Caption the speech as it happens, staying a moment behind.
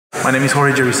My name is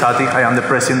Jorge Jraissati. I am the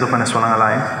President of Venezuelan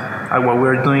Alliance. And what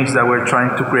we're doing is that we're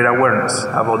trying to create awareness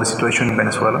about the situation in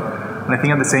Venezuela. And I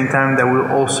think at the same time that we'll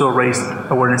also raise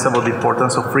awareness about the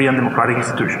importance of free and democratic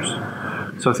institutions.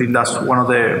 So I think that's one of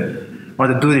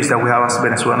the duties that we have as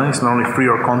Venezuelans, is not only free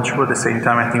our country, but at the same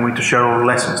time I think we need to share our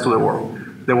lessons to the world.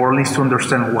 The world needs to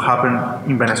understand what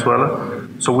happened in Venezuela,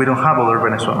 so we don't have other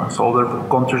Venezuelans, so other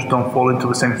countries don't fall into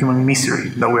the same human misery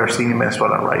that we are seeing in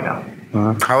Venezuela right now.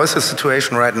 How is the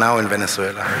situation right now in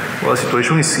Venezuela? Well, the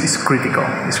situation is critical.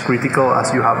 It's critical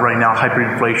as you have right now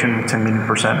hyperinflation 10 million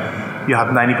 %. You have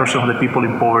 90% of the people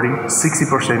in poverty,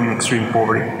 60% in extreme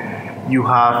poverty. You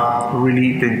have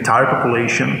really the entire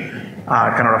population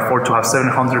cannot afford to have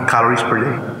 700 calories per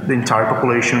day. The entire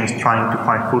population is trying to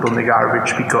find food on the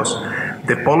garbage because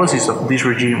the policies of this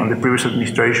regime and the previous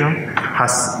administration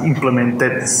has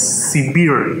implemented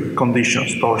severe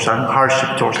conditions towards and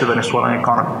hardship towards the Venezuelan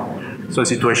economy. So the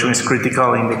situation is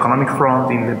critical in the economic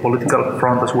front, in the political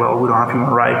front as well. We don't have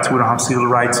human rights, we don't have civil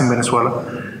rights in Venezuela.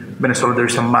 Venezuela, there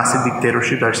is a massive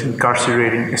dictatorship that is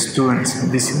incarcerating students,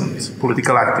 dissidents,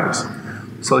 political activists.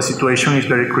 So the situation is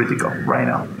very critical right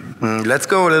now. Let's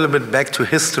go a little bit back to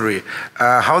history.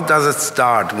 How does it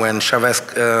start when Chavez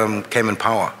came in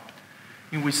power?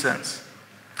 In which sense?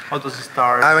 How does it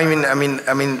start? I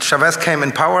mean, Chavez came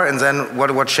in power, and then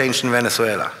what changed in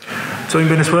Venezuela? So in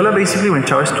Venezuela, basically, when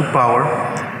Chavez took power,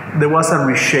 there was a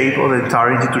reshape of the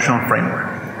entire institutional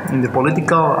framework in the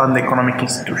political and the economic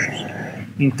institutions.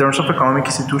 In terms of economic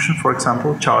institutions, for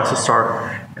example, Chavez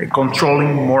started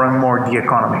controlling more and more the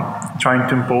economy, trying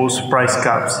to impose price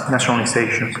caps,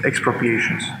 nationalizations,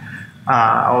 expropriations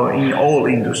in all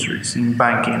industries, in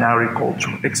banking,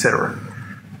 agriculture, etc.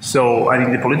 So, and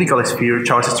in the political sphere,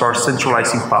 Chavez started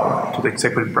centralizing power to the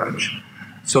executive branch.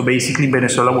 So basically, in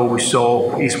Venezuela, what we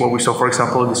saw is what we saw, for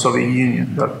example, in the Soviet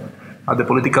Union, that the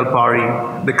political party,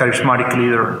 the charismatic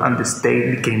leader, and the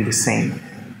state became the same.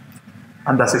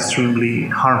 And that's extremely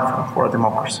harmful for a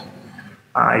democracy.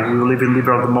 If we believe in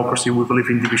liberal democracy, we believe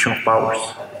in division of powers.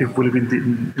 If we believe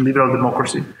in liberal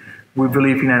democracy, we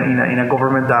believe in a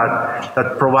government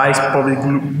that provides public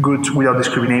goods without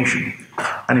discrimination.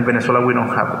 And in Venezuela, we don't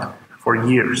have it for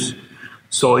years.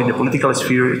 So in the political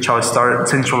sphere, Chavez started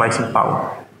centralizing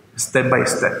power, step by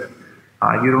step.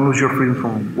 You don't lose your freedom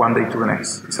from one day to the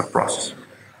next. It's a process.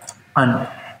 And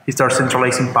he started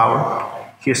centralizing power.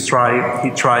 He started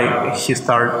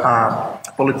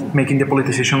making the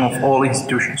politicization of all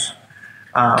institutions,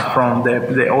 from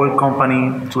the oil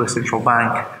company to the central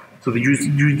bank to the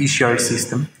judiciary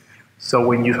system. So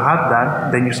when you have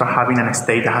that, then you start having a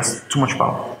state that has too much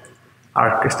power,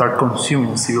 start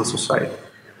consuming civil society.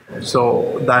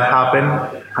 So that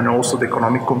happened, and also the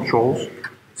economic controls.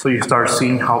 So you start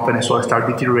seeing how Venezuela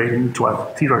started deteriorating into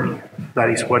a tyranny. That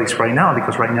is what is right now,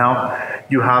 because right now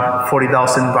you have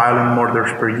 40,000 violent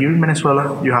murders per year in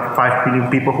Venezuela. You have 5 million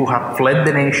people who have fled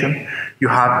the nation. You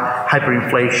have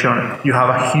hyperinflation. You have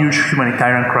a huge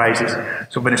humanitarian crisis.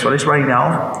 So Venezuela is right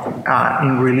now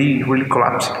in really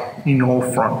collapsing in all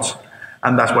fronts.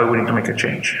 And that's why we need to make a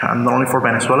change. And not only for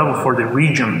Venezuela, but for the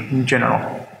region in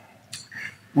general.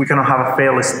 We cannot have a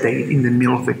failed state in the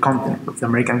middle of the continent, of the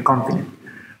American continent,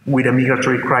 with a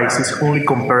migratory crisis only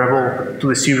comparable to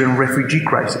the Syrian refugee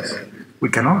crisis. We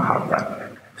cannot have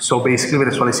that. So basically,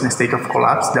 Venezuela is in a state of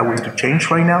collapse that we need to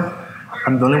change right now.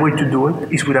 And the only way to do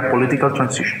it is with a political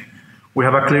transition. We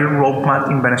have a clear roadmap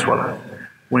in Venezuela.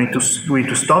 We need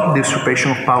to stop the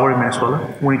usurpation of power in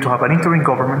Venezuela. We need to have an interim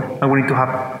government, and we need to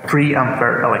have free and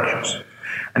fair elections.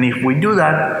 And if we do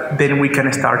that, then we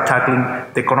can start tackling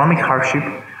the economic hardship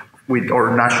with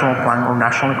our national plan, or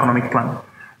national economic plan,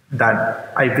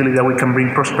 that I believe that we can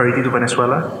bring prosperity to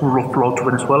Venezuela, rule of law to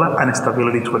Venezuela, and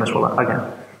stability to Venezuela again.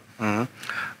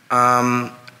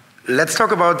 Let's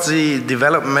talk about the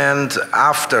development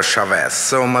after Chavez.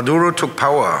 So Maduro took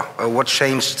power. What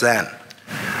changed then?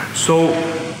 So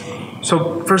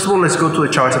first of all, let's go to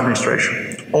the Chavez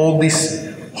administration. All these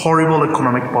horrible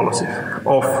economic policies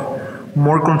of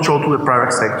more control to the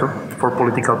private sector for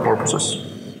political purposes,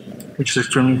 which is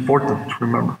extremely important to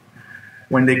remember.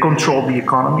 When they control the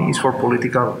economy, it's for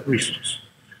political reasons.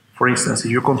 For instance,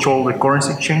 if you control the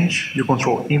currency exchange, you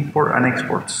control import and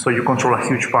export. So you control a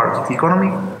huge part of the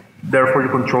economy, therefore you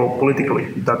control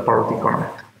politically that part of the economy.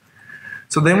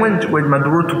 So then when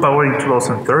Maduro took power in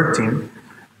 2013,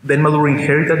 then Maduro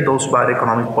inherited those bad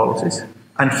economic policies,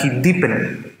 and he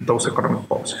deepened those economic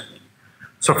policies.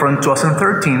 So from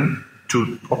 2013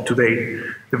 to up to date,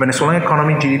 the Venezuelan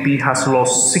economy GDP has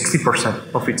lost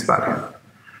 60% of its value.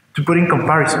 To put in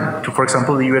comparison to, for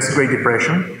example, the US Great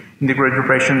Depression, in the Great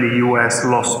Depression, the US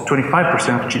lost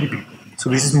 25% of GDP. So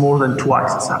this is more than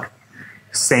twice as high.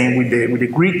 Same with the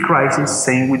Greek crisis,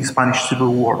 same with the Spanish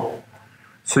Civil War.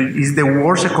 So it's the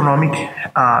worst economic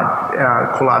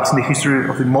collapse in the history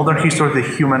of the modern history of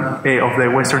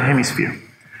the Western Hemisphere.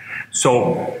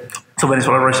 So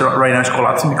Venezuela right now is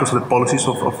collapsing because of the policies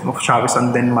of Chavez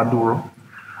and then Maduro.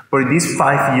 But in these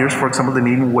 5 years, for example, the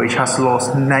minimum wage has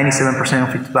lost 97%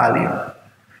 of its value.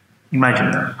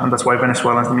 Imagine that. And that's why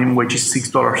Venezuela's minimum wage is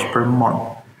 $6 per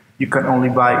month. You can only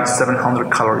buy 700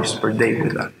 calories per day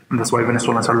with that. And that's why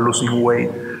Venezuelans are losing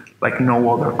weight like no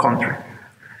other country.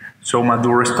 So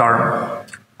Maduro started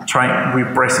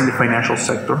repressing the financial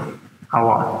sector a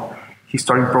lot. He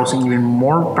started imposing even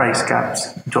more price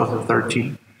caps in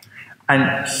 2013.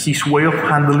 And his way of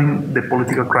handling the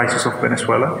political crisis of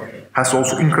Venezuela has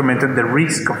also incremented the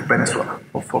risk of Venezuela,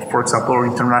 for example, or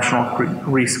international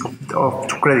risk of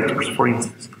creditors, for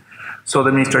instance. So the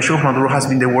administration of Maduro has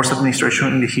been the worst administration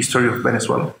in the history of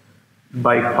Venezuela,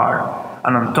 by far.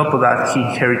 And on top of that, he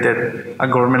inherited a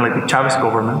government like the Chavez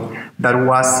government that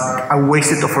was a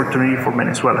wasted opportunity for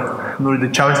Venezuela. During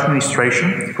the Chavez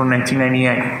administration, from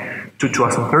 1998 to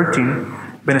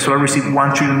 2013, Venezuela received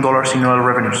 $1 trillion in oil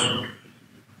revenues.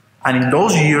 And in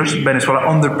those years, Venezuela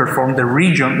underperformed the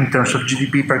region in terms of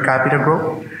GDP per capita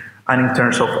growth, and in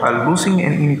terms of losing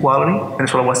inequality,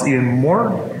 Venezuela was even more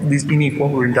unequal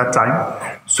during that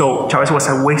time. So Chavez was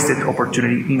a wasted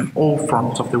opportunity in all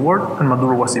fronts of the world, and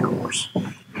Maduro was even worse.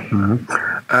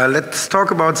 Let's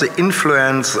talk about the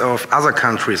influence of other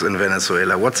countries in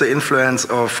Venezuela. What's the influence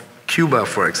of Cuba,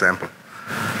 for example?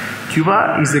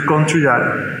 Cuba is the country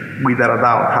that, without a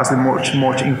doubt, has the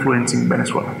most influence in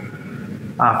Venezuela.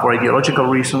 For ideological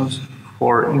reasons,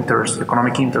 for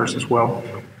economic interests as well.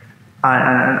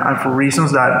 And for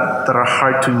reasons that are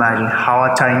hard to imagine, how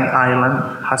a tiny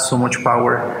island has so much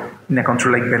power in a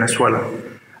country like Venezuela.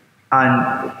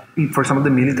 And for example,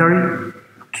 the military,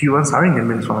 Cubans are in the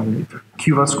Venezuelan military.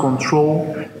 Cubans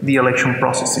control the election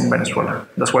process in Venezuela.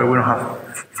 That's why we don't have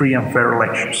free and fair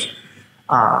elections.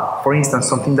 For instance,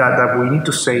 something that we need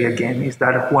to say again is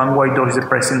that Juan Guaido is the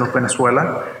president of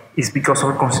Venezuela is because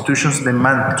our constitution's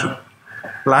demand to.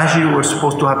 Last year we were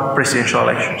supposed to have presidential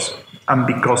elections. And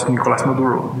because Nicolas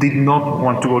Maduro did not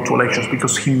want to go to elections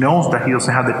because he knows that he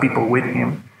doesn't have the people with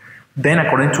him, then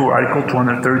according to Article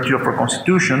 233 of our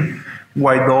Constitution,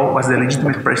 Guaido was the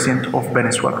legitimate president of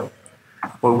Venezuela.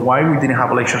 But why we didn't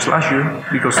have elections last year?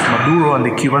 Because Maduro and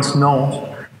the Cubans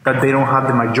know that they don't have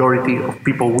the majority of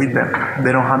people with them.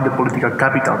 They don't have the political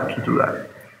capital to do that.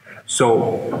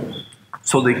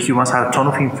 So the Cubans had a ton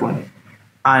of influence.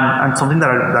 And something that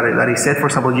I said, for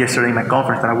example, yesterday in my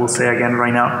conference, and I will say again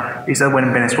right now, is that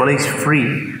when Venezuela is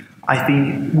free, I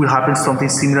think will happen something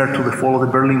similar to the fall of the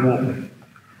Berlin Wall.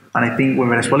 And I think when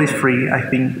Venezuela is free, I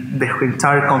think the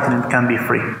entire continent can be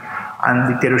free. And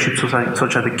dictatorships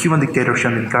such as the Cuban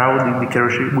dictatorship and the Nicaraguan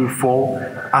dictatorship will fall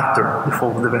after the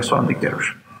fall of the Venezuelan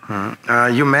dictatorship.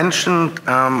 You mentioned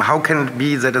how can it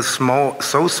be that a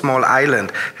so small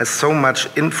island has so much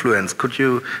influence? Could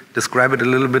you describe it a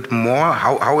little bit more?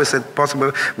 How is it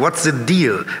possible? What's the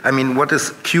deal? I mean, what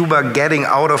is Cuba getting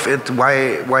out of it?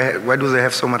 Why do they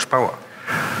have so much power?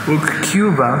 Well,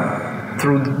 Cuba,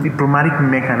 through the diplomatic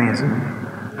mechanism,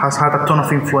 has had a ton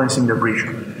of influence in the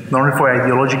region. Not only for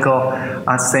ideological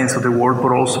sense of the word,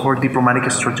 but also for diplomatic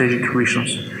and strategic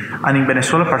reasons. And in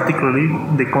Venezuela particularly,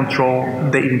 they control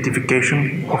the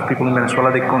identification of people in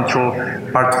Venezuela, they control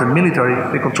part of the military,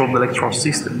 they control the electoral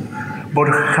system. But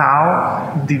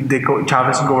how did the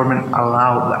Chavez government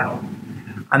allow that?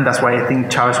 And that's why I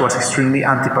think Chavez was extremely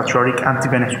anti-patriotic,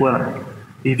 anti-Venezuelan.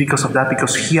 It's because of that,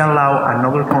 because he allowed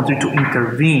another country to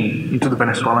intervene into the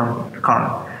Venezuelan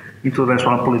economy, into the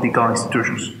Venezuelan political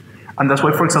institutions. And that's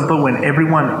why, for example, when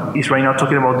everyone is right now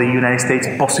talking about the United States'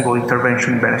 possible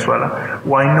intervention in Venezuela,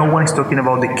 why no one is talking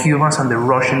about the Cubans and the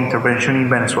Russian intervention in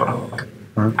Venezuela?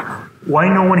 Why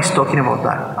no one is talking about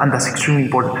that? And that's extremely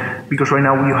important, because right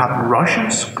now you have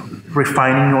Russians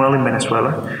refining oil in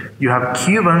Venezuela. You have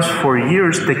Cubans for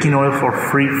years taking oil for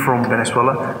free from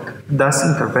Venezuela. That's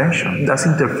intervention. That's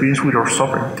interference with our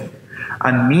sovereignty.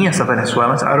 And me as a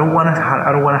Venezuelan, I don't want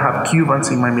to have Cubans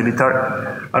in my military.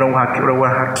 I don't want to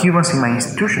have Cubans in my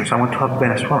institutions. I want to have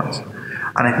Venezuelans.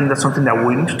 And I think that's something that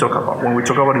we need to talk about. When we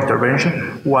talk about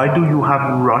intervention, why do you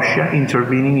have Russia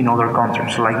intervening in other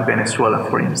countries, like Venezuela,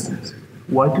 for instance?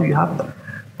 Why do you have that?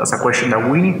 That's a question that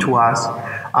we need to ask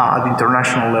at the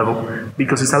international level,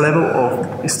 because it's a level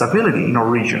of stability in our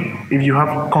region. If you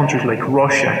have countries like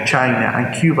Russia, China,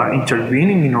 and Cuba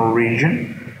intervening in our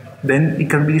region, then it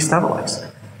can be destabilized.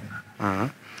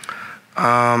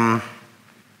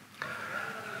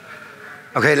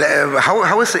 Okay,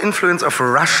 how is the influence of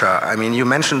Russia? I mean, you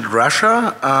mentioned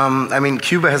Russia. I mean,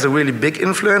 Cuba has a really big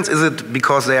influence. Is it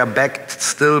because they are backed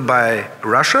still by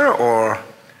Russia, or?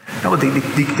 No, the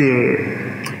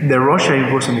Russia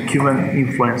influence and the Cuban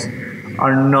influence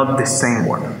are not the same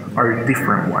one, are a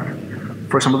different one.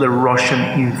 For example, the Russian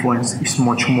influence is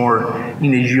much more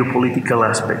in the geopolitical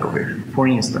aspect of it. For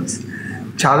instance,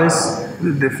 Chavez,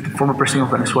 the former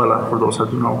president of Venezuela, for those that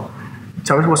don't know,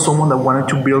 Chavez was someone that wanted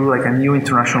to build like a new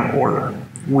international order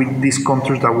with these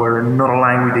countries that were not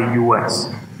aligned with the US,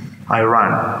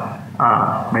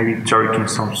 Iran, maybe Turkey in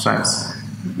some sense,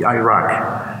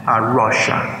 Iraq,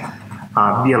 Russia,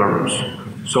 Belarus.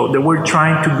 So they were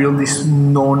trying to build this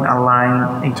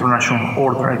non-aligned international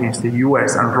order against the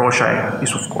US, and Russia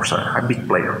is of course a big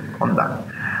player on that.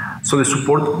 So the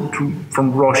support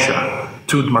from Russia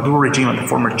to the Maduro regime and the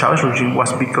former Chavez regime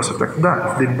was because of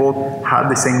that. They both had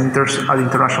the same interest at the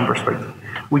international perspective.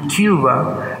 With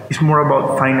Cuba, it's more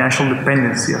about financial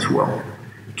dependency as well.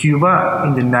 Cuba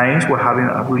in the 90s was having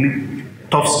a really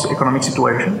tough economic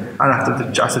situation, and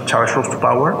after Chavez rose to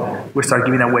power, we started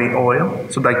giving away oil,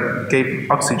 so that gave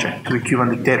oxygen to the Cuban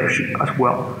dictatorship as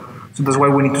well. So that's why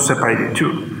we need to separate the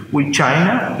two. With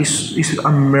China, it's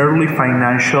a merely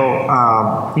financial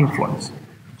influence.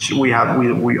 We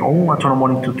owe a ton of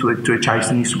money to the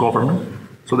Chinese government,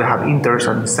 so they have interests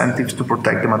and incentives to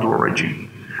protect the Maduro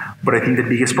regime. But I think the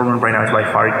biggest problem right now is by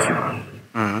far Cuba.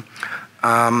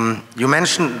 Mm-hmm. You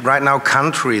mentioned right now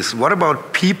countries. What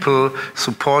about people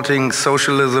supporting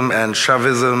socialism and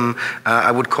Chavism?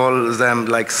 I would call them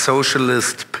like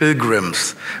socialist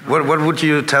pilgrims. What would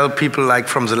you tell people like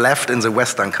from the left in the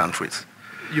Western countries?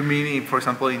 You mean, for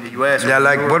example, in the US? Yeah,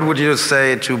 like what would you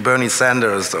say to Bernie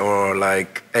Sanders or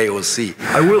like AOC?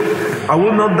 I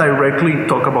will not directly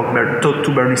talk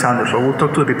to Bernie Sanders. I will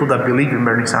talk to the people that believe in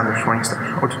Bernie Sanders, for instance,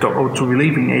 or to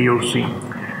believe in AOC.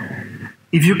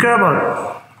 If you care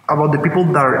about the people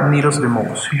that need us the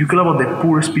most, if you care about the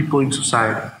poorest people in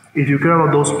society, if you care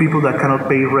about those people that cannot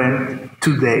pay rent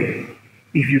today,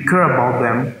 if you care about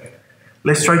them,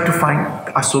 let's try to find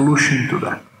a solution to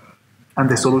that. And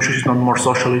the solution is not more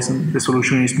socialism, the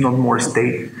solution is not more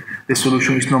state, the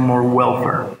solution is not more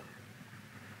welfare.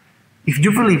 If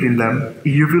you believe in them,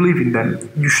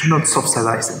 you should not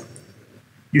subsidize them.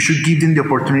 You should give them the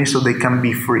opportunity so they can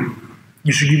be free.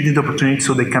 You should give them the opportunity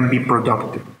so they can be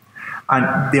productive.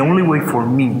 And the only way for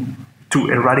me to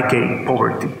eradicate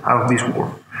poverty out of this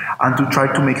world and to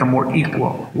try to make a more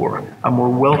equal world, a more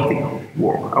wealthy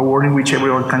world, a world in which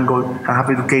everyone can go and have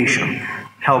education,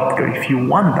 healthcare, if you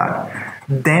want that,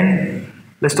 then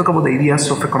let's talk about the ideas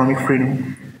of economic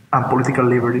freedom and political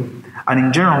liberty, and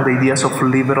in general, the ideas of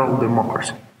liberal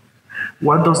democracy.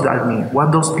 What does that mean?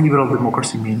 What does liberal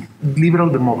democracy mean? Liberal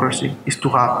democracy is to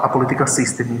have a political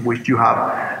system in which you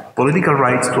have political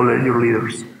rights to elect your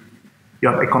leaders. You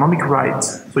have economic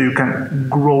rights, so you can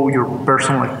grow your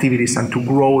personal activities and to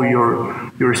grow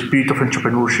your spirit of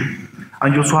entrepreneurship.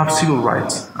 And you also have civil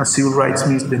rights. And civil rights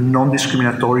means the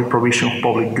non-discriminatory provision of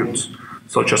public goods,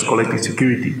 such as collective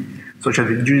security, such as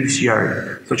the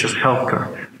judiciary, such as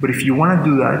healthcare. But if you want to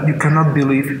do that, you cannot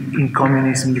believe in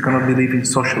communism, you cannot believe in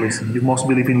socialism. You must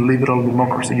believe in liberal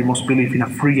democracy, you must believe in a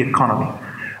free economy.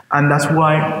 And that's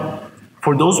why,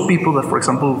 for those people that, for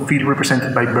example, feel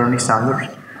represented by Bernie Sanders,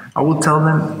 I will tell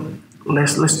them,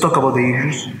 let's talk about the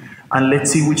issues and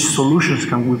let's see which solutions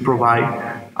can we provide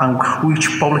and which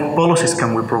public policies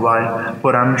can we provide.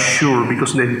 But I'm sure,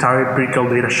 because the entire empirical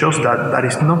data shows that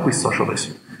is not with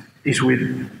socialism. It's with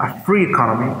a free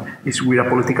economy, it's with a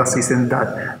political system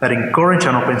that encourages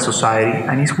an open society,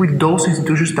 and it's with those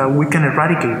institutions that we can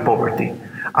eradicate poverty,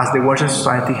 as the Western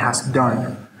society has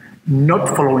done. Not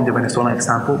following the Venezuelan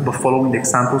example, but following the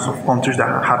examples of countries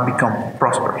that have become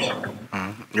prosperous.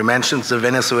 You mentioned the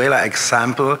Venezuela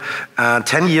example.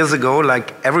 10 years ago,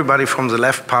 like everybody from the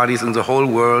left parties in the whole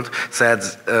world said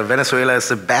Venezuela is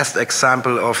the best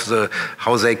example of the,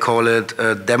 how they call it,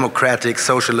 democratic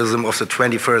socialism of the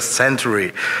 21st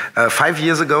century. 5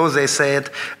 years ago, they said,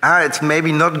 it's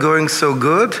maybe not going so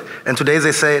good. And today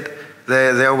they say it,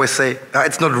 they always say,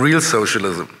 it's not real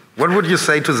socialism. What would you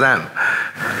say to them?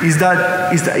 Is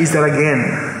that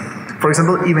again, for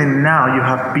example, even now you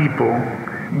have people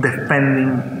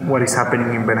defending what is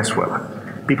happening in Venezuela.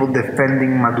 People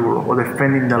defending Maduro or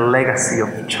defending the legacy of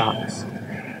Chavez.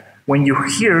 When you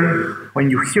hear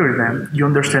them, you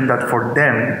understand that for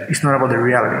them, it's not about the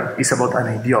reality, it's about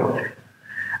an ideology.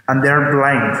 And they're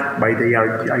blind by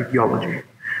their ideology.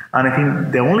 And I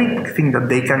think the only thing that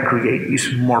they can create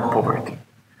is more poverty.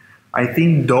 I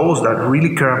think those that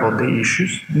really care about the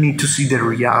issues need to see the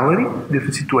reality of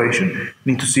the situation,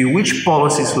 need to see which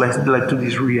policies led to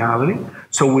this reality,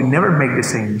 So we never make the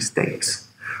same mistakes.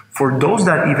 For those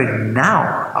that even now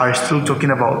are still talking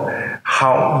about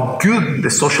how good the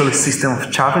socialist system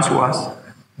of Chavez was,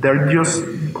 they're just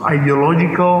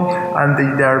ideological and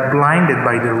they are blinded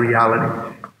by the reality.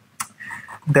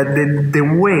 That the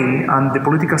way and the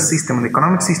political system and the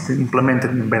economic system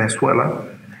implemented in Venezuela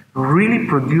really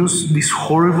produced these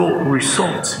horrible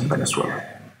results in Venezuela.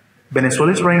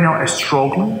 Venezuela is right now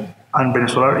struggling, and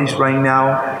Venezuela is right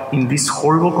now in this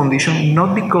horrible condition,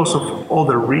 not because of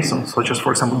other reasons, such as,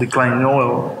 for example, declining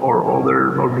oil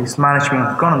or mismanagement of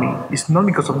the economy. It's not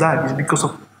because of that. It's because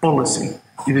of policy.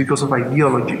 It's because of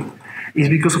ideology. It's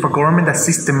because of a government that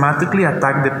systematically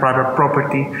attacked the private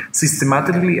property,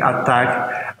 systematically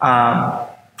attacked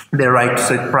the right to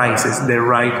set prices, the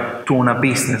right to own a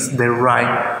business, the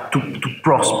right to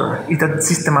prosper. It had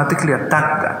systematically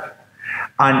attacked that.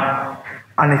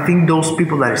 And I think those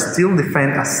people that still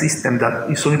defend a system that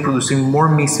is only producing more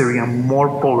misery and more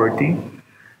poverty,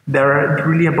 there are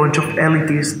really a bunch of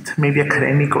elitist, maybe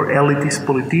academic or elitist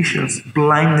politicians,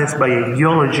 blindness by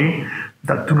ideology,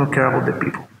 that do not care about the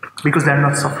people, because they're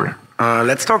not suffering.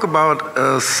 Let's talk about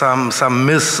some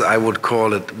myths, I would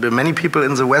call it. Many people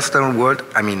in the Western world,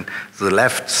 I mean, the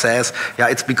left says, yeah,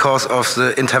 it's because of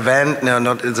the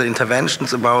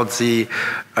interventions about the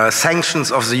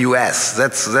sanctions of the US.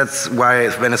 That's why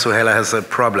Venezuela has a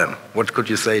problem. What could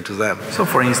you say to them? So,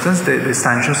 for instance, the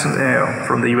sanctions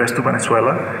from the US to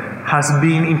Venezuela has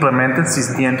been implemented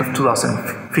since the end of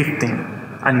 2015.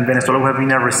 And in Venezuela, we have been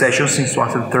in a recession since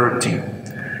 2013.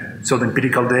 So the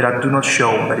empirical data do not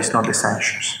show that it's not the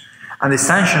sanctions. And the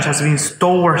sanctions has been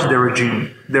towards the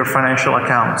regime, their financial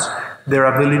accounts, their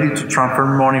ability to transfer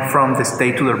money from the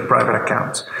state to their private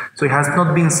accounts. So it has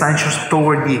not been sanctions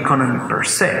toward the economy per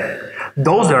se.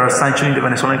 Those that are sanctioning the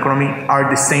Venezuelan economy are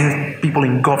the same people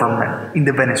in government, in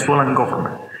the Venezuelan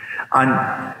government.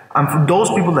 And for those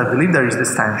people that believe there is the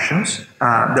sanctions,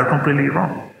 they're completely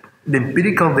wrong. The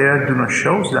empirical data do not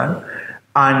show that.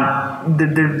 And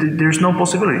there's no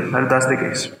possibility that that's the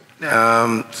case.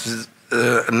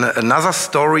 Another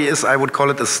story is, I would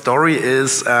call it a story,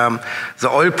 is the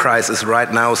oil price is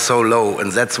right now so low,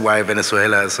 and that's why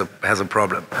Venezuela has a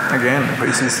problem. Again,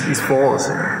 it's false.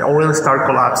 Oil started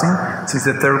collapsing since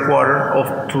the third quarter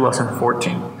of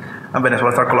 2014, and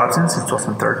Venezuela started collapsing since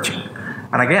 2013.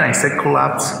 And again, I said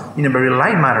collapse in a very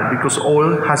light manner because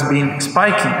oil has been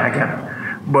spiking again.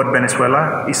 But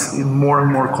Venezuela is more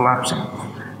and more collapsing.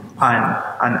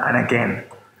 And again,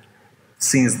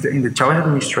 since in the Chavez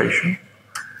administration,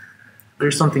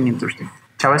 there's something interesting.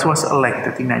 Chavez was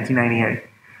elected in 1998,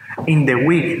 in the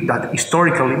week that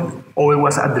historically oil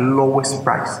was at the lowest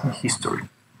price in history.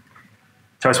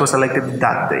 Chavez was elected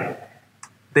that day.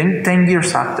 Then 10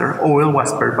 years after, oil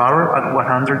was per barrel at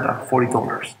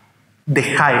 $140, the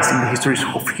highest in the history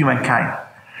of humankind.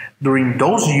 During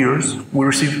those years, we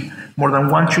received more than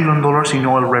 $1 trillion in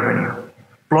oil revenue,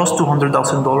 plus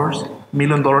 $200,000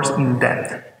 million in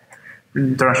debt,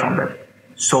 international debt.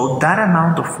 So that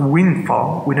amount of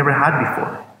windfall we never had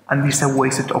before, and this is a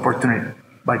wasted opportunity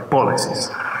by policies.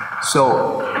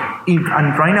 So,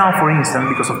 and right now, for instance,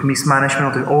 because of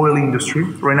mismanagement of the oil industry,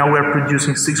 right now we're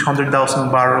producing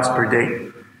 600,000 barrels per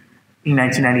day. In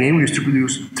 1998, we used to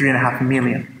produce 3.5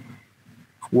 million.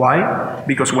 Why?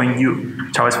 Because when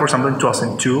Chavez, for example, in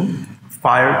 2002,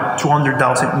 fired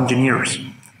 200,000 engineers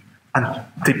and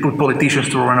they put politicians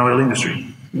to run oil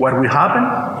industry. What will happen?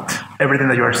 Everything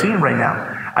that you are seeing right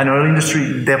now. An oil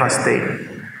industry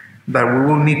devastated that we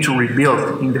will need to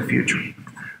rebuild in the future.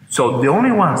 So the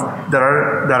only ones that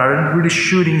are really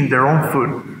shooting their own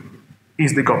foot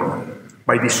is the government,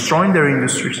 by destroying their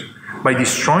industries, by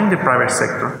destroying the private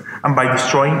sector, and by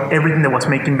destroying everything that was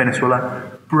making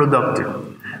Venezuela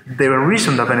productive. The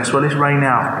reason that Venezuela is right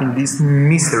now in this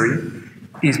misery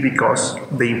is because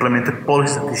they implemented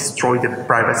policies that destroyed the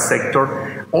private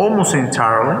sector almost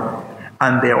entirely,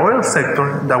 and the oil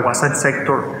sector, that was a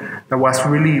sector that was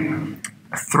really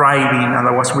thriving and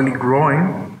that was really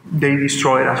growing, they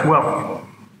destroyed as well.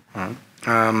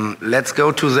 Let's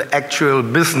go to the actual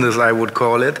business, I would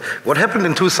call it. What happened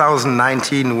in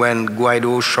 2019 when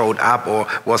Guaido showed up or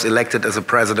was elected as a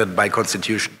president by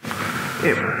constitution?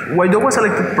 Guaido was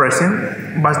elected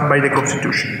president by the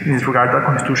constitution. In this regard, the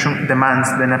constitution demands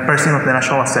the president of the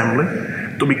National Assembly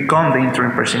to become the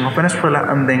interim president of Venezuela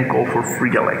and then call for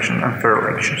free elections and fair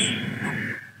elections.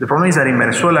 The problem is that in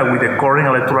Venezuela, with the current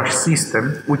electoral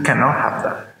system, we cannot have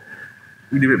that.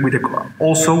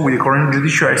 Also with the current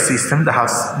judiciary system that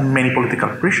has many political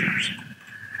prisoners.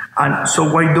 And so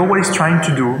Guaido, what he's trying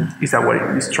to do is that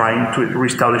he's trying to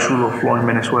reestablish rule of law in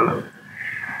Venezuela.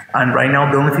 And right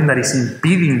now, the only thing that is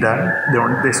impeding that,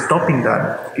 the stopping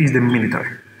that, is the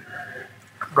military.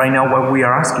 Right now, what we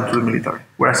are asking to the military,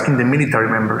 we're asking the military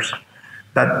members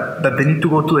that they need to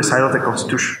go to the side of the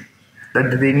Constitution,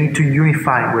 that they need to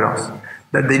unify with us,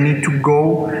 that they need to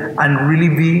go and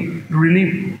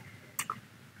really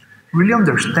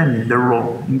understanding their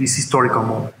role in this historical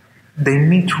moment. They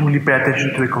need to really pay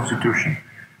attention to the Constitution,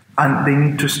 and they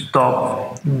need to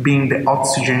stop being the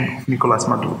oxygen of Nicolas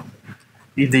Maduro.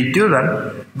 If they do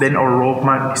that, then our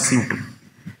roadmap is simple.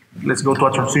 Let's go to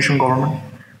a transition government,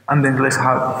 and then let's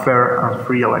have fair and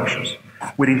free elections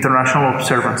with international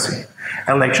observancy,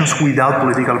 elections without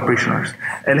political prisoners,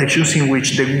 elections in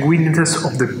which the witnesses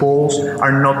of the polls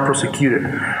are not prosecuted,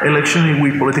 elections in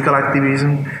which political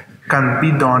activism can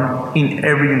be done in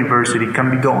every university,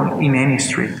 can be done in any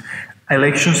street,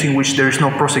 elections in which there is no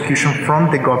prosecution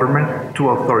from the government to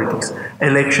authorities,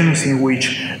 elections in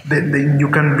which you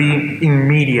can be in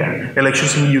media,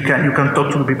 elections in which you can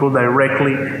talk to the people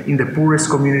directly in the poorest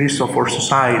communities of our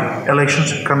society,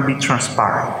 elections can be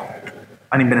transparent.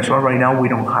 And in Venezuela right now, we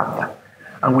don't have that.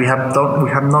 And we have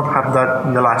not had that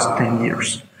in the last 10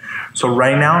 years. So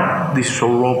right now, this is our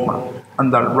roadmap.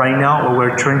 And that right now, what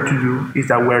we're trying to do is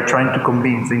that we're trying to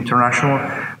convince the international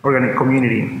organic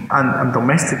community and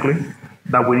domestically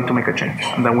that we need to make a change.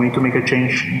 And that we need to make a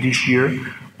change this year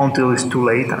until it's too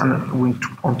late and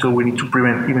until we need to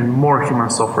prevent even more human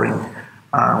suffering,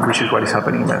 which is what is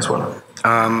happening in Venezuela.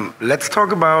 Let's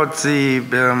talk about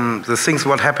the things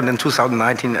what happened in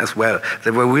 2019 as well.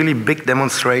 There were really big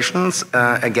demonstrations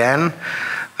again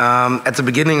at the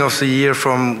beginning of the year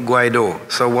from Guaido.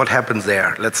 So what happened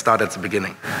there? Let's start at the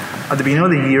beginning. At the beginning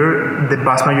of the year, the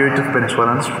vast majority of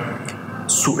Venezuelans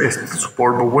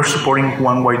were supporting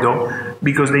Juan Guaido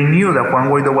because they knew that Juan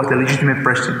Guaido was the legitimate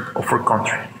president of our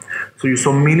country. So you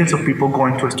saw millions of people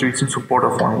going to the streets in support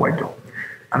of Juan Guaido.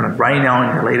 And right now,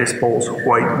 in the latest polls,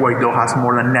 Guaido has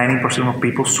more than 90% of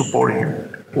people supporting him,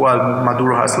 while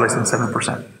Maduro has less than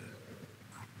 7%.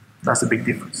 That's a big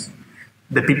difference.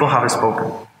 The people have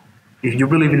spoken. If you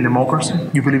believe in democracy,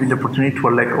 you believe in the opportunity to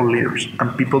elect all leaders,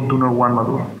 and people do not want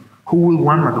Maduro. Who will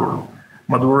want Maduro?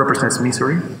 Maduro represents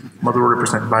misery. Maduro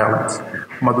represents violence.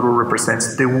 Maduro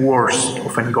represents the worst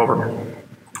of any government.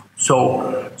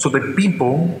 So the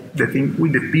people, the thing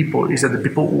with the people is that the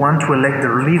people want to elect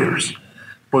their leaders.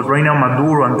 But right now,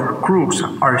 Maduro and their crooks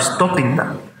are stopping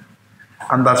that.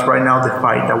 And that's right now the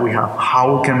fight that we have.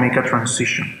 How we can make a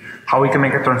transition. How we can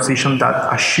make a transition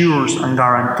that assures and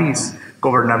guarantees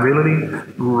governability,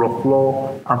 rule of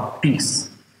law, and peace.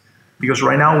 Because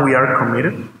right now we are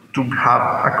committed to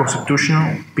have a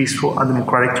constitutional, peaceful, and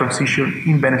democratic transition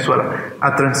in Venezuela.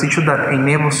 A transition that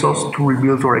enables us to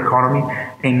rebuild our economy,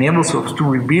 enables us to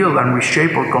rebuild and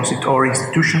reshape our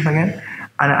institutions again,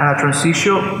 and a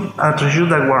transition that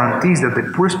guarantees that the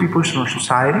poorest people in our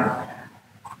society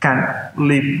can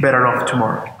live better off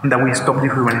tomorrow, and that we stop the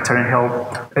humanitarian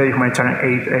help, humanitarian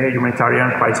aid, humanitarian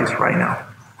crisis right now.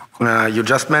 You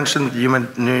just mentioned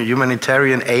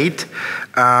humanitarian aid.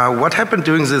 What happened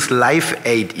during this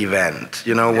LiveAid event?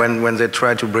 You know, when they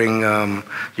tried to bring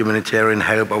humanitarian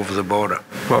help over the border.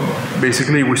 Well,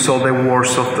 basically, we saw the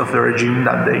worst of the regime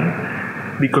that day,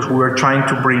 because we were trying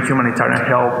to bring humanitarian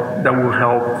help that will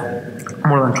help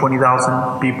more than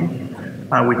 20,000 people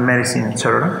with medicine,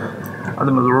 etc. And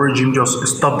the Maduro regime just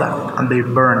stopped that, and they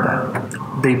burned that.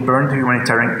 They burned the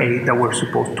humanitarian aid that were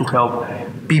supposed to help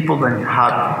people that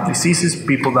have diseases,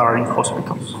 people that are in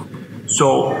hospitals.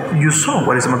 So you saw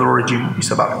what the Maduro regime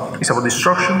is about. It's about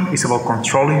destruction, it's about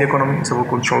controlling the economy, it's about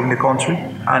controlling the country.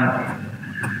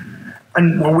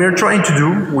 And what we're trying to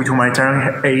do with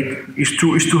humanitarian aid is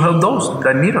to help those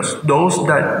that need us, those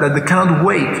that they cannot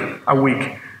wait a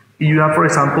week. You have, for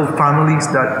example, families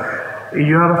that, if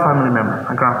you have a family member,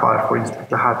 a grandfather, for instance,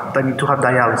 that need to have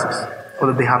dialysis, or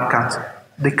that they have cancer,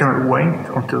 they cannot wait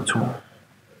until tomorrow.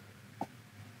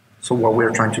 So what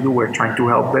we're trying to do, we're trying to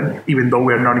help them, even though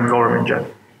we're not in government yet.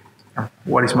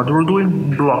 What is Maduro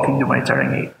doing? Blocking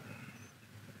humanitarian aid.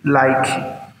 Like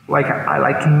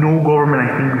no government,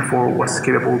 I think, before was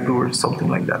capable of doing something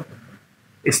like that.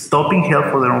 Stopping help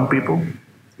for their own people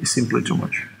is simply too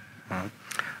much.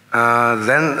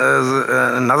 Then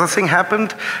another thing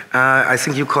happened. I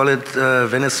think you call it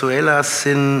Venezuela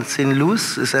sin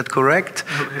luz. Is that correct?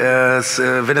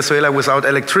 Venezuela without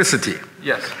electricity.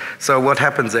 Yes. So what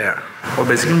happened there? Well,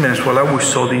 basically in Venezuela, we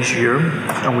saw this year,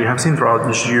 and we have seen throughout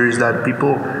this year, is that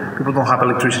people don't have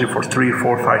electricity for 3,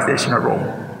 4, 5 days in a row.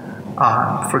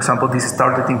 For example, this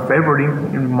started in February.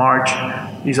 In March,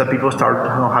 is that people start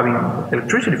not having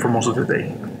electricity for most of the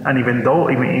day. And even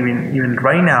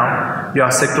right now, You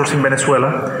have sectors in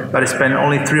Venezuela that spend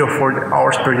only 3 or 4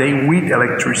 hours per day with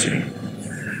electricity.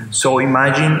 So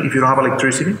imagine if you don't have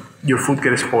electricity, your food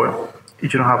gets spoiled.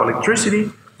 If you don't have electricity,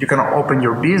 you cannot open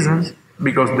your business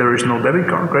because there is no debit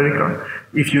card, credit card.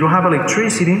 If you don't have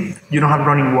electricity, you don't have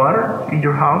running water in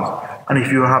your house. And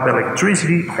if you don't have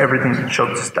electricity, everything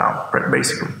shuts down,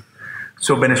 basically.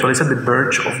 So Venezuela is at the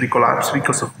verge of the collapse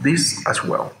because of this as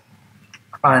well.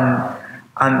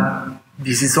 And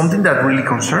this is something that really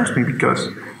concerns me, because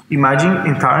imagine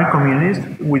entire communities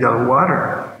without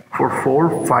water for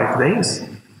 4 or 5 days.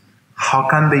 How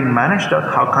can they manage that?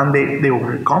 How can they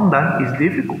overcome that? It's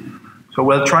difficult. So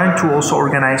we're trying to also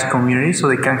organize communities so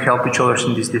they can help each other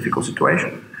in this difficult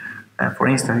situation. And for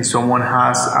instance, if someone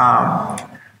has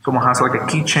like a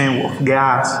kitchen of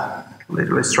gas,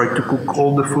 let's try to cook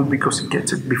all the food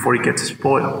before it gets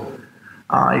spoiled.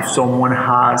 If someone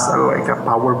has like a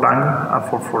power bank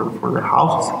for the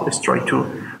house, let's try to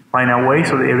find a way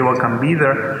so that everyone can be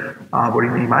there. But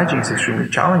imagine it's extremely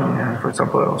challenging. And for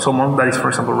example, someone that is, for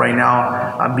example, right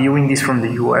now viewing this from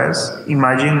the US,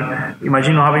 imagine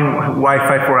not having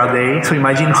Wi-Fi for a day. So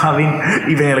imagine not having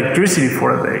even electricity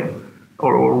for a day,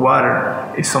 or water.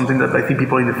 Is something that I think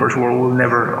people in the first world will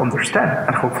never understand,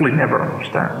 and hopefully never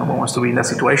understand. No one wants to be in that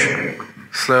situation.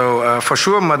 So for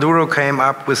sure, Maduro came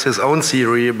up with his own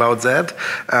theory about that.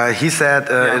 He said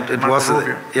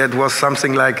it was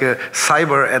something like a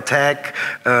cyber attack,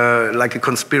 like a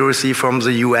conspiracy from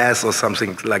the US or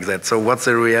something like that. So what's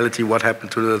the reality? What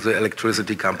happened to the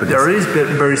electricity companies? There is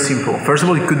very simple. First of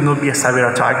all, it could not be a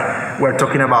cyber attack. We're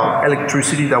talking about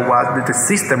electricity that the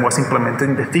system was implemented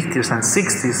in the 50s and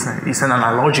 60s. It's an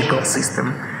analogical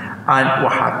system. And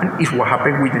what happened is what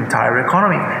happened with the entire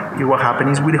economy. What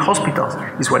happened is with the hospitals.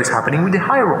 It's what is happening with the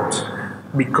high roads.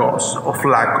 Because of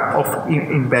lack of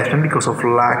investment, because of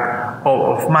lack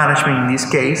of management in this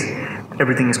case,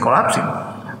 everything is collapsing.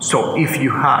 So if you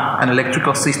have an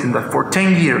electrical system that for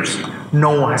 10 years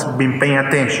no one has been paying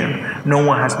attention, no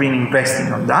one has been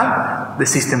investing on that, the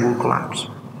system will collapse.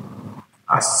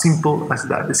 As simple as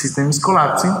that. The system is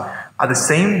collapsing. At the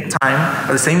same time,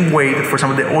 at the same way that, for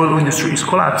example, the oil industry is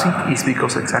collapsing, is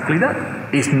because exactly that.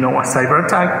 It's not a cyber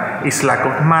attack, it's lack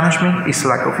of management, it's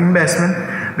lack of investment,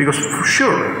 because for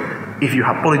sure, if you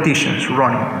have politicians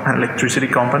running an electricity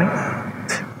company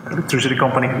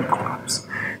will collapse.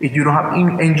 If you don't have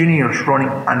engineers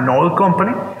running an oil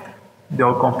company, the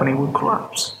oil company will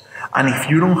collapse. And if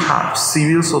you don't have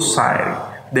civil society,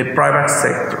 the private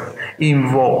sector,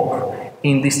 involved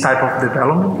in this type of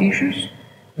development issues,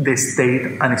 the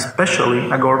state, and especially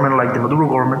a government like the Maduro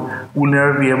government, will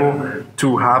never be able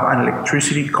to have an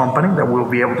electricity company that will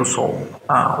be able to solve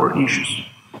our issues.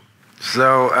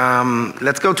 So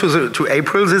let's go to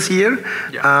April this year.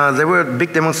 Yeah. There were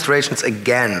big demonstrations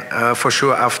again, for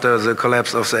sure, after the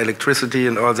collapse of the electricity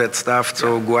and all that stuff.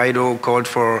 So Guaido called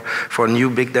for new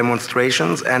big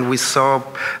demonstrations, and we saw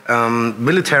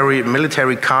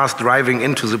military cars driving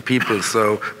into the people.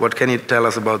 So what can you tell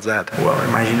us about that? Well,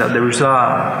 imagine that there is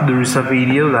a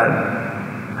video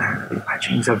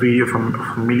it's a video from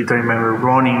a military member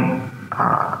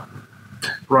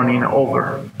running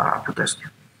over a protester.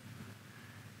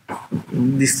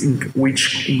 In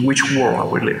which world are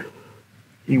we living?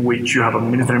 In which you have a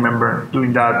military member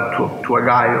doing that to a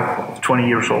guy of 20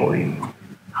 years old?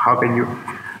 How can you?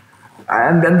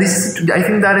 And then I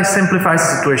think that exemplifies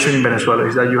the situation in Venezuela,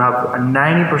 is that you have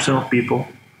 90% of people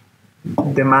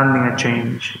demanding a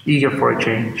change, eager for a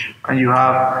change, and you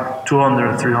have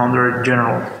 200, 300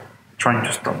 generals trying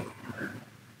to stop.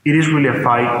 It is really a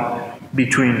fight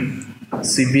between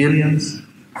civilians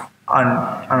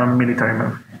and a military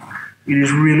member. It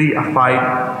is really a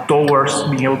fight towards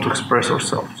being able to express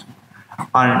ourselves.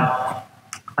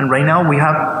 And right now we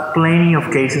have plenty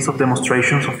of cases of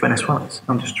demonstrations of Venezuelans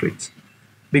on the streets.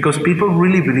 Because people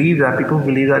really believe that. People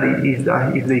believe that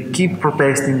if they keep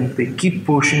protesting, if they keep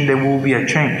pushing, there will be a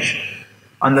change.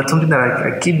 And that's something that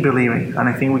I keep believing, and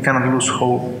I think we cannot lose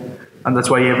hope. And that's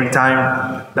why every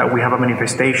time that we have a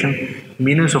manifestation,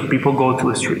 millions of people go to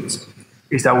the streets.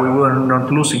 Is that we are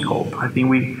not losing hope. I think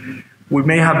we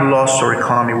may have lost our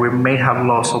economy, we may have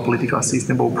lost our political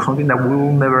system, but something that we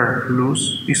will never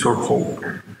lose is our hope.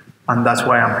 And that's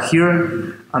why I'm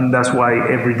here, and that's why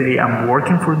every day I'm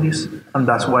working for this, and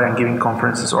that's why I'm giving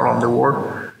conferences around the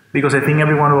world. Because I think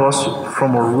every one of us,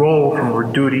 from our role, from our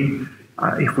duty,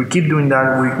 if we keep doing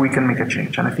that, we can make a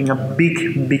change. And I think a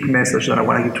big message that I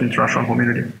want to give to the international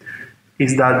community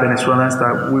is that Venezuelans,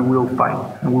 that we will fight,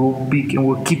 and we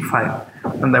will keep fighting,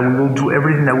 and that we will do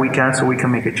everything that we can so we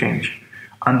can make a change.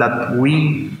 And that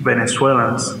we,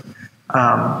 Venezuelans,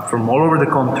 from all over the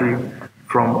country,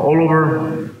 from all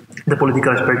over the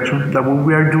political spectrum, that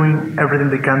we are doing everything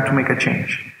they can to make a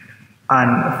change.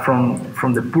 And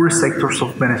from the poor sectors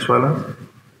of Venezuela,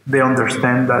 they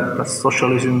understand that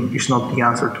socialism is not the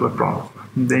answer to a problem.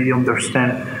 They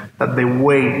understand that the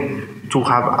way to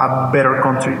have a better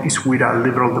country is with a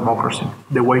liberal democracy.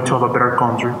 The way to have a better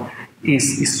country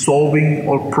is solving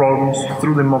all problems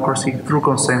through democracy, through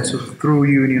consensus, through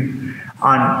union.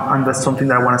 And that's something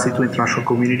that I want to say to the international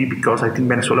community, because I think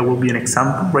Venezuela will be an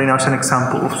example. Right now it's an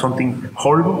example of something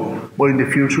horrible, but in the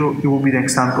future it will be the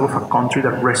example of a country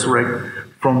that resurrects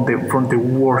from the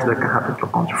worst that can happen to a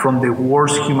country, from the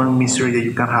worst human misery that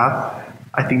you can have.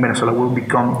 I think Venezuela will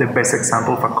become the best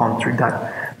example of a country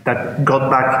that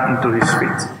got back into his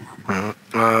feet.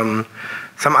 Mm-hmm.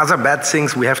 Some other bad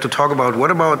things we have to talk about.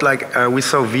 What about, like, we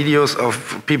saw videos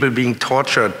of people being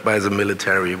tortured by the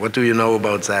military. What do you know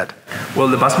about that? Well,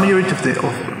 the vast majority of the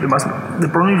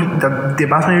problem is that the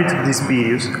vast majority of these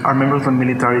videos are members of the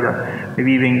military that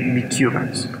maybe even be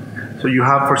Cubans. So you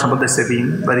have, for example, the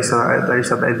SEBIN, that is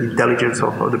the intelligence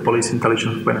of the police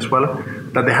intelligence of Venezuela,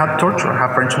 that they have tortured. I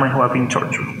have Frenchmen who have been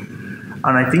tortured.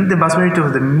 And I think the vast majority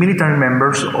of the military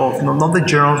members, not the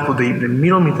generals, but the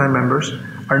middle military members,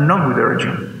 are not with the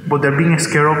regime, but they're being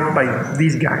scared of by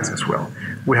these guys as well.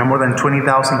 We have more than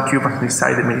 20,000 Cubans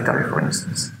inside the military, for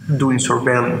instance, doing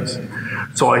surveillance.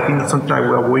 So I think that's something that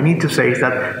what we need to say is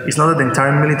that it's not that the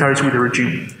entire military is with the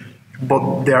regime,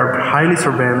 but they are highly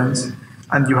surveillance,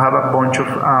 and you have a bunch of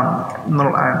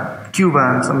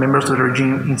Cubans and members of the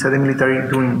regime inside the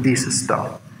military doing this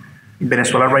stuff. In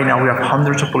Venezuela right now, we have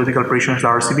hundreds of political prisoners that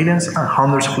are civilians and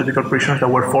hundreds of political prisoners that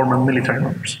were former military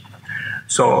members.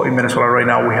 So in Venezuela right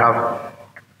now, we have,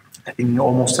 I think,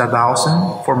 almost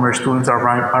 1,000 former students are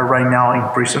right now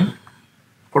in prison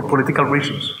for political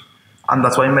reasons. And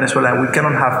that's why in Venezuela, we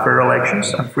cannot have fair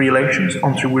elections and free elections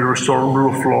until we restore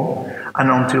rule of law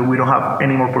and until we don't have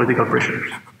any more political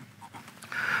prisoners.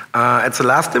 At the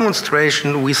last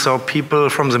demonstration, we saw people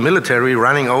from the military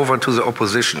running over to the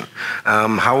opposition.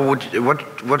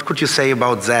 What could you say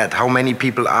about that? How many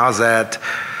people are that?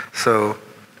 So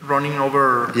running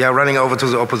over? Yeah, running over to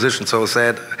the opposition. So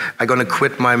said, I'm going to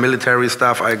quit my military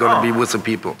stuff. I'm going to be with the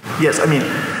people. Yes, I mean,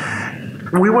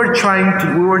 we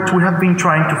have been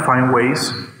trying to find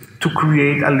ways to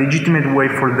create a legitimate way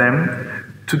for them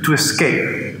to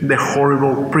escape the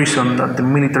horrible prison that the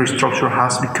military structure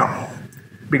has become.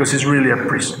 Because it's really a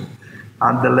prison.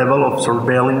 And the level of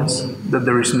surveillance that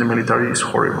there is in the military is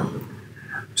horrible.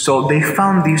 So they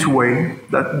found this way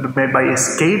that by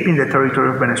escaping the territory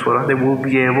of Venezuela, they will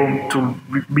be able to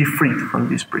be freed from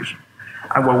this prison.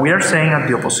 And what we are saying at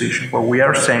the opposition, what we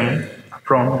are saying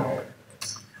from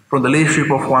the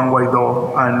leadership of Juan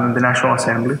Guaido and the National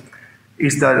Assembly,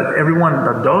 is that everyone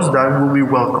that does that will be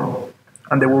welcome,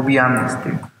 and there will be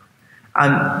amnesty.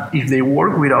 And if they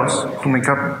work with us to make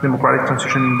a democratic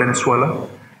transition in Venezuela,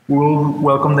 we will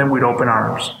welcome them with open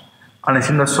arms. And I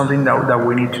think that's something that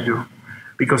we need to do.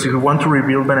 Because if we want to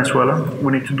rebuild Venezuela,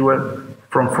 we need to do it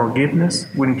from forgiveness,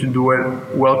 we need to do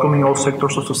it welcoming all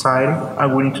sectors of society,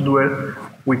 and we need to do it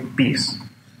with peace.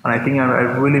 And I think I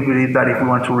really believe that if we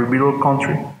want to rebuild our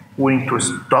country, we need to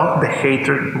stop the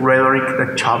hatred rhetoric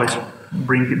that Chavez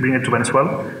bring it to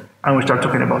Venezuela, and we start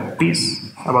talking about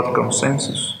peace, about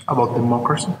consensus, about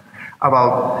democracy,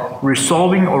 about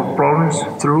resolving our problems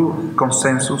through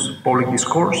consensus, public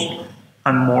discourse,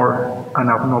 and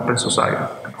an open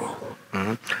society.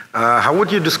 Mm-hmm. How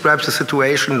would you describe the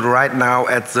situation right now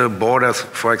at the borders,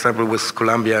 for example, with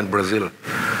Colombia and Brazil?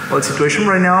 Well, the situation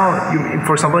right now,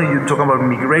 for example, you talk about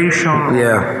migration.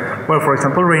 Yeah. Well, for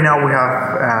example, right now we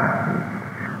have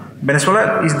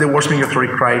Venezuela is the worst migratory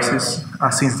crisis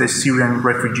since the Syrian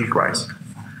refugee crisis.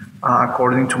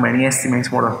 According to many estimates,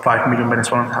 more than 5 million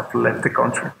Venezuelans have left the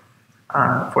country.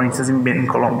 For instance, in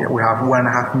Colombia, we have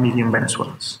 1.5 million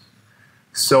Venezuelans.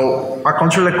 So a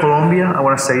country like Colombia, I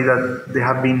want to say that they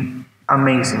have been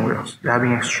amazing with us. They have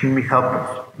been extremely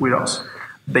helpful with us.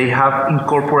 They have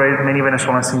incorporated many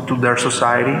Venezuelans into their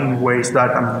society in ways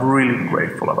that I'm really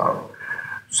grateful about.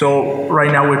 So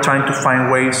right now we're trying to find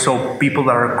ways so people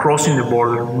that are crossing the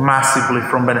border massively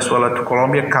from Venezuela to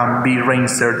Colombia can be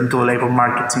reinserted into the labor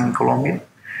markets in Colombia.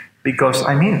 Because,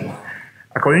 I mean,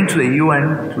 according to the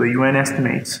UN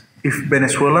estimates, if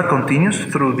Venezuela continues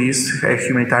through this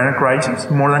humanitarian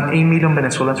crisis, more than 8 million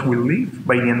Venezuelans will leave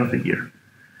by the end of the year.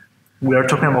 We are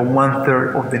talking about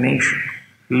 1/3 of the nation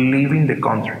leaving the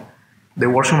country. The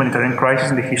worst humanitarian crisis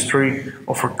in the history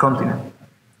of our continent.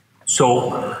 So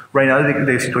right now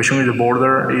the situation with the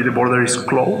border is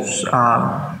closed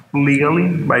legally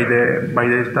by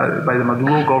the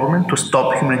Maduro government to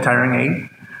stop humanitarian aid.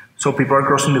 So people are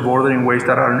crossing the border in ways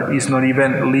that is not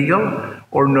even legal,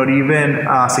 or not even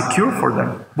secure for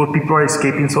them. But people are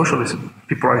escaping socialism.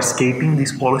 People are escaping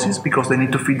these policies because they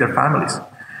need to feed their families.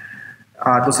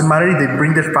 Doesn't matter if they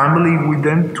bring their family with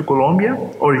them to Colombia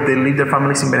or if they leave their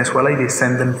families in Venezuela, they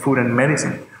send them food and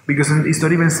medicine. Because it's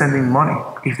not even sending money.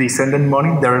 If they send them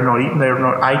money, there are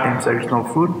no items, there is no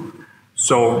food.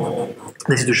 So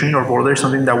the situation in our border is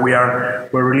something that we're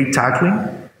really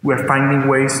tackling. We're finding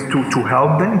ways to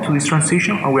help them into this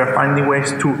transition, and we are finding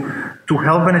ways to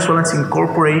help Venezuelans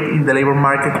incorporate in the labor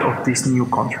market of these new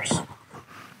countries.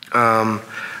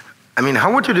 I mean,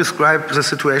 how would you describe the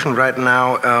situation right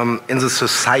now in the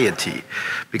society?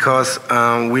 Because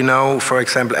we know, for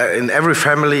example, in every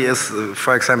family is,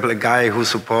 for example, a guy who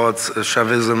supports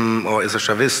Chavism or is a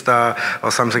Chavista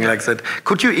or something like that.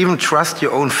 Could you even trust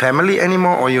your own family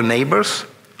anymore or your neighbors?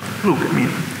 Look, I mean,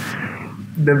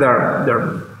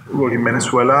 look, in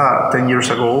Venezuela 10 years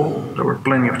ago, there were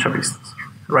plenty of Chavistas.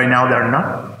 Right now, there are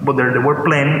not, but there were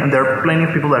plenty, and there are plenty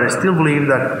of people that still believe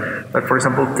that, for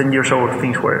example, 10 years ago,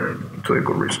 things were to a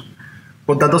good reason.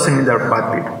 But that doesn't mean they're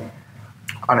bad people.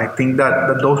 And I think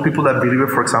that those people that believe,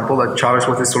 for example, that Chavez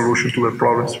was the solution to their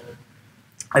problems,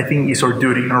 I think it's our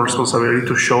duty and our responsibility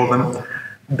to show them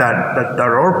that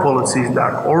our policies,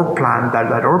 that our plan,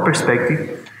 that our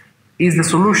perspective is the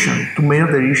solution to many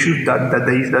of the issues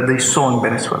that they saw in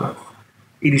Venezuela.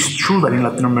 It is true that in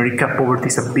Latin America, poverty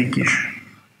is a big issue.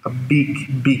 A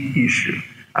big issue,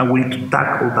 and we need to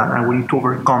tackle that, and we need to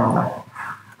overcome that.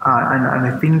 And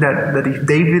I think that if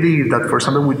they believe that, for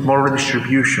example, with more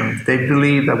redistribution, if they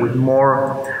believe that with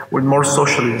more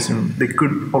socialism, they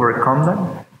could overcome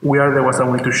that, we are the ones that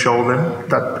need to show them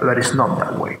that it's not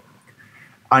that way.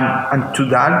 And to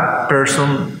that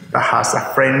person that has a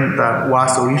friend that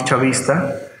was or is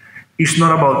Chavista, it's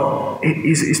not about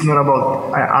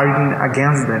arguing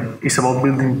against them. It's about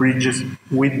building bridges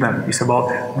with them. It's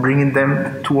about bringing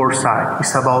them to our side.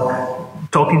 It's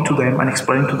about talking to them and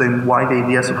explaining to them why the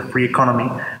ideas of a free economy,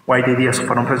 why the ideas of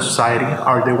an open society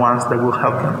are the ones that will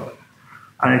help them.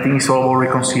 And I think it's all about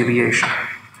reconciliation.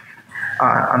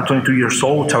 I'm 22 years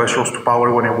old. Chavez rose to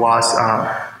power when I was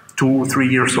 2-3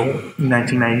 years old in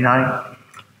 1999.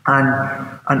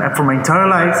 And for my entire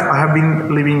life, I have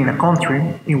been living in a country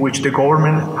in which the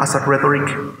government has a rhetoric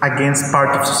against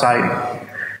part of society,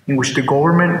 in which the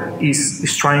government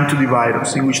is trying to divide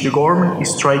us, in which the government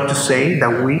is trying to say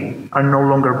that we are no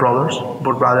longer brothers,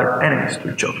 but rather enemies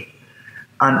to each other.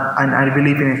 And I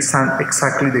believe in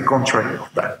exactly the contrary of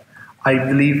that. I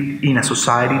believe in a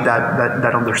society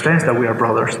that understands that we are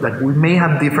brothers, that we may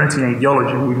have difference in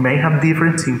ideology, we may have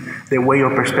difference in the way or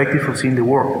perspective of seeing the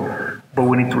world, but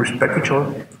we need to respect each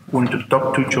other, we need to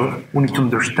talk to each other, we need to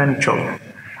understand each other.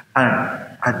 And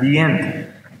at the end,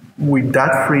 with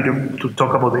that freedom to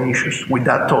talk about the issues, with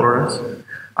that tolerance,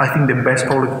 I think the best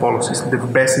public policies, the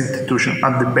best institution,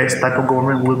 and the best type of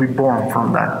government will be born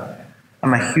from that.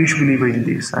 I'm a huge believer in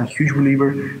this. I'm a huge believer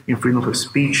in freedom of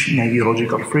speech, in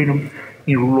ideological freedom,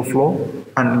 in rule of law,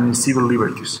 and in civil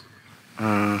liberties.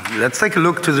 Let's take a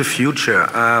look to the future.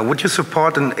 Would you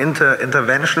support an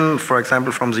intervention, for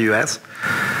example, from the US?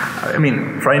 I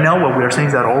mean, right now what we are saying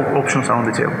is that all options are on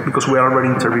the table because we are already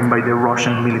intervened by the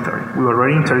Russian military. We are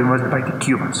already intervened by the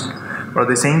Cubans. But at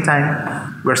the same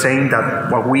time, we're saying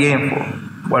that what we aim for,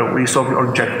 what is our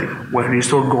objective, what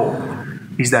is our goal,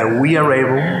 is that we are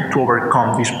able to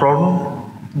overcome this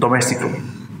problem domestically,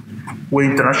 with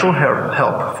international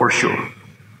help for sure,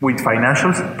 with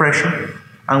financial pressure,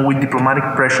 and with diplomatic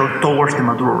pressure towards the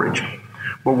Maduro region.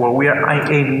 But what we are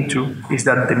aiming to is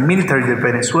that the military, the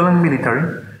Venezuelan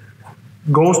military,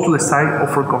 goes to the side of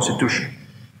our constitution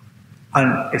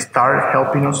and start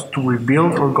helping us to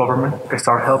rebuild our government,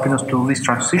 start helping us to do this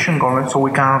transition government so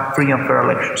we can have free and fair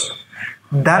elections.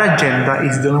 That agenda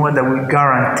is the only one that will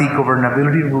guarantee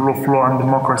governability, rule of law, and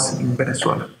democracy in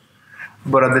Venezuela.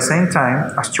 But at the same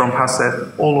time, as Trump has said,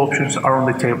 all options are on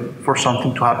the table for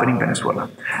something to happen in Venezuela.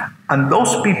 And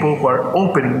those people who are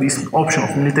opening this option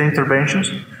of military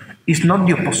interventions is not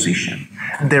the opposition,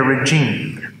 the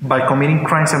regime, by committing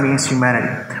crimes against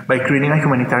humanity, by creating a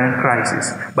humanitarian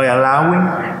crisis, by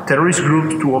allowing terrorist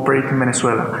groups to operate in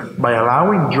Venezuela, by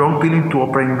allowing drug dealing to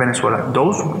operate in Venezuela.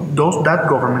 That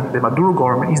government, the Maduro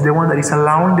government, is the one that is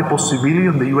allowing the possibility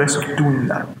of the US of doing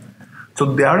that.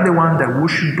 So they are the ones that we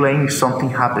should blame if something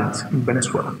happens in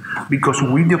Venezuela. Because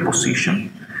with the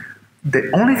opposition, the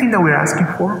only thing that we're asking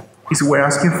for is we're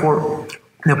asking for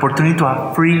the opportunity to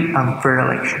have free and fair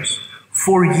elections.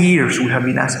 For years we have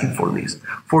been asking for this.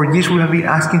 For years we have been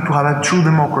asking to have a true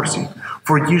democracy.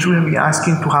 For years we have been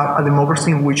asking to have a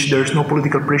democracy in which there is no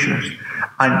political prisoners.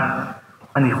 And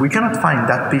if we cannot find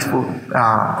that peaceful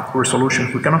resolution,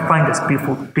 if we cannot find this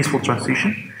peaceful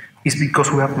transition, is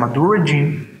because we have Maduro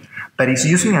regime that is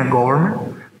using a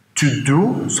government to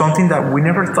do something that we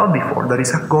never thought before. That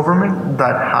is a government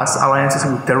that has alliances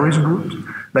with terrorist groups,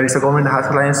 that is a government that has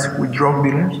alliances with drug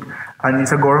dealers, and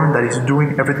it's a government that is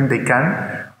doing everything they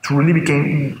can to really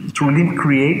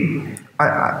create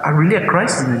a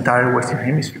crisis in the entire Western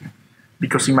Hemisphere.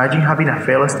 Because imagine having a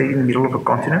failed state in the middle of a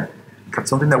continent. That's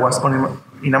something that was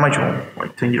unimaginable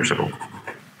like 10 years ago.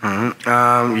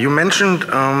 Mm-hmm. You mentioned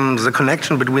the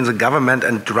connection between the government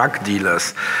and drug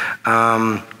dealers.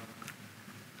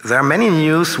 There are many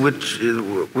news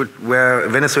where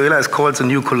Venezuela is called the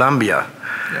new Colombia.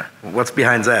 Yeah. What's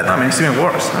behind that? I mean, it's even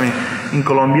worse. I mean, in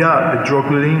Colombia, the drug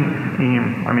dealing,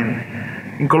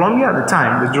 in Colombia at the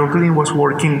time, the drug dealing was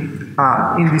working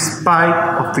in despite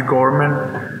of the government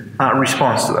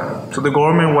response to that. So the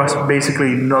government was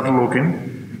basically not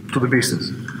looking to the business.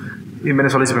 In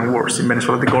Venezuela, it's even worse. In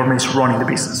Venezuela, the government is running the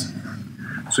business.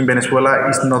 So in Venezuela,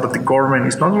 it's not that the government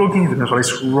is not looking, Venezuela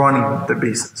is running the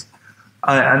business.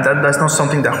 And that's not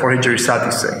something that Jorge Jraissati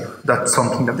is saying. That's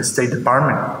something that the State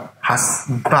Department has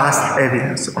vast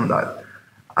evidence on that.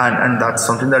 And that's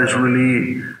something that is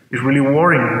really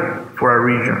worrying for our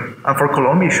region. And for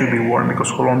Colombia, it should be worrying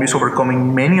because Colombia is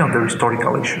overcoming many of their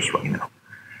historical issues right now.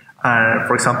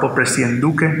 For example, President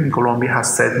Duque in Colombia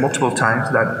has said multiple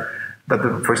times that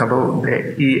for example,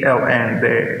 the ELN,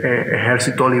 the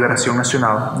Ejército de Liberación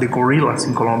Nacional, the guerrillas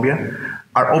in Colombia,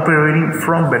 are operating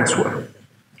from Venezuela.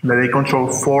 That they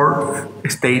control 4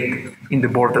 states in the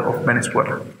border of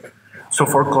Venezuela. So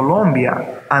for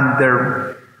Colombia,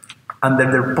 under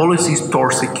their policies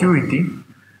towards security,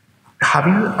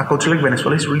 having a country like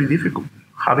Venezuela is really difficult.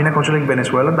 Having a country like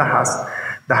Venezuela that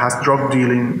has drug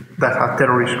dealing, that has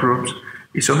terrorist groups,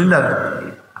 is something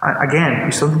that, again,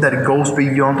 is something that goes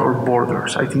beyond our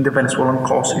borders. I think the Venezuelan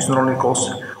cause is not only a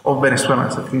cause of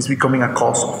Venezuelans, I think it's becoming a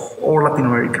cause of all Latin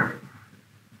America.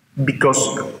 Because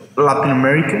Latin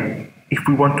America, if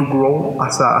we want to grow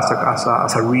as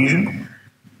a region,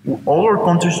 all our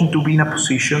countries need to be in a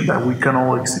position that we can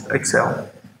all excel.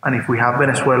 And if we have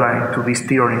Venezuela into this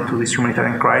tyranny, into this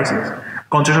humanitarian crisis,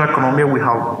 countries like Colombia, we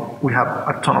have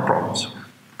a ton of problems.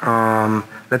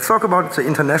 Let's talk about the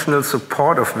international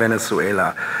support of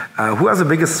Venezuela. Who are the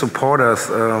biggest supporters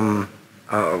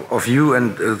of you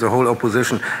and the whole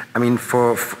opposition? I mean,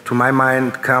 to my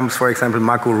mind comes, for example,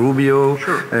 Marco Rubio.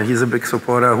 Sure. He's a big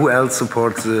supporter. Who else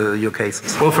supports your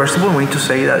cases? Well, first of all, we need to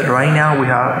say that right now we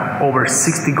have over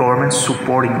 60 governments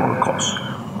supporting our cause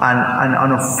and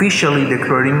unofficially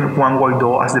declaring Juan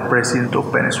Guaido as the president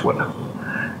of Venezuela.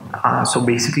 So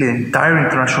basically, the entire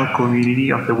international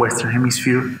community of the Western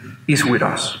Hemisphere is with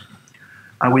us.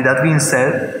 And with that being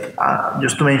said,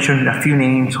 just to mention a few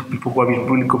names of people who have been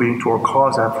really committing to our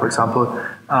cause, for example,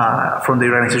 from the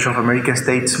Organization of American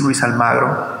States, Luis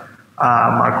Almagro,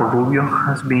 Marco Rubio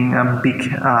has been a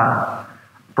big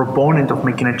proponent of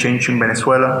making a change in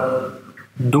Venezuela,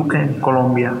 Duque in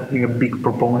Colombia being a big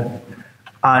proponent,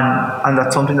 and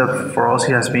that's something that for us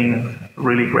he has been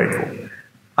really grateful.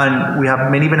 And we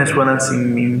have many Venezuelans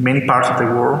in many parts of the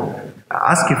world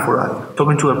asking for that,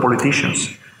 talking to the politicians,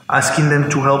 asking them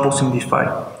to help us in this fight.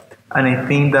 And I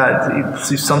think that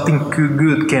if something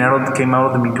good came out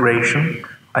of the migration,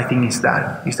 I think it's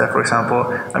that. For example,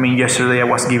 I mean, yesterday I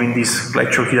was giving this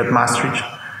lecture here at Maastricht,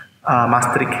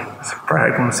 it's a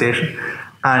correct pronunciation,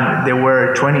 and there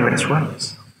were 20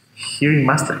 Venezuelans here in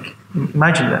Maastricht.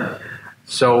 Imagine that.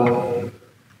 So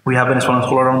we have Venezuelans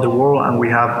all around the world, and we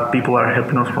have people that are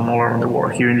helping us from all around the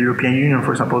world. Here in the European Union,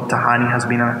 for example, Tahani has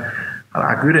been a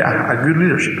good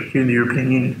leadership here in the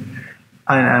European Union.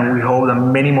 And we hope that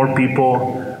many more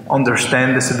people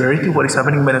understand the severity of what is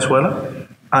happening in Venezuela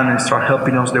and start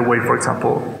helping us the way, for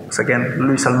example, as again,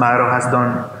 Luis Almagro has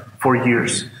done for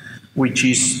years, which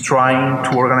is trying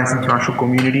to organize the international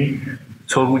community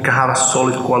so we can have a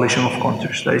solid coalition of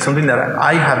countries. That is something that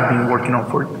I have been working on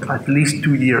for at least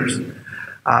 2 years.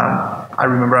 I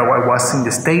remember I was in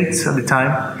the States at the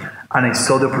time, and I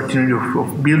saw the opportunity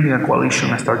of building a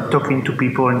coalition. I started talking to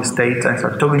people in the States, and I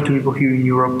started talking to people here in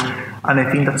Europe, and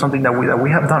I think that's something that we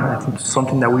have done. I think it's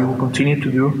something that we will continue to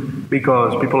do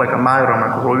because people like Almagro and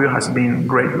Marco Rubio has been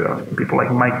great with us. People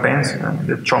like Mike Pence and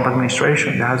the Trump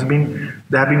administration, they have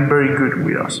been very good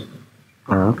with us.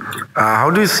 How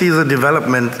do you see the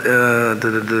development,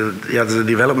 the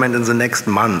development in the next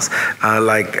months?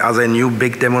 Like, are there new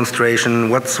big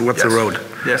demonstrations? What's the road?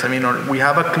 Yes, I mean, we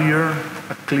have a clear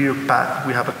path.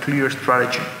 We have a clear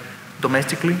strategy.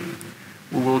 Domestically,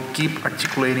 we will keep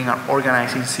articulating and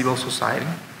organizing civil society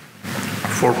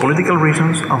for political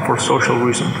reasons and for social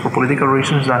reasons. For political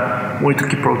reasons, that we need to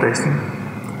keep protesting.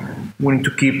 We need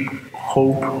to keep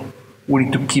hope We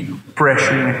need to keep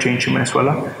pressuring a change in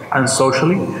Venezuela, and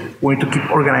socially, we need to keep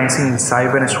organizing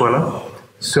inside Venezuela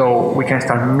so we can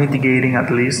start mitigating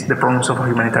at least the problems of a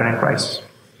humanitarian crisis.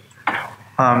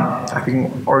 I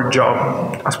think our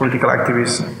job as political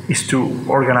activists is to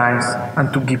organize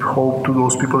and to give hope to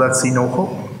those people that see no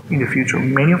hope in the future.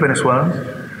 Many of Venezuelans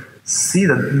see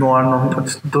that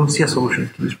don't see a solution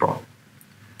to this problem.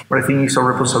 But I think it's our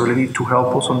responsibility to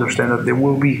help us understand that there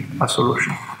will be a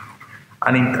solution.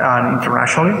 And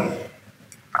internationally,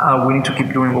 we need to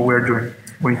keep doing what we're doing.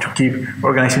 We need to keep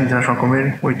organizing the international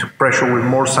community. We need to pressure with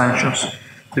more sanctions,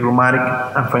 diplomatic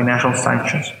and financial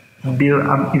sanctions, build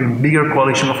an even bigger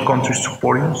coalition of countries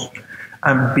supporting us,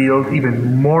 and build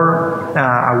even more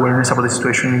awareness about the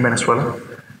situation in Venezuela.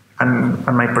 And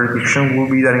my prediction will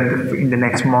be that in the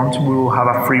next months we will have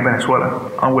a free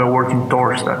Venezuela, and we're working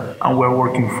towards that, and we're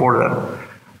working for that.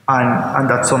 And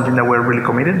that's something that we're really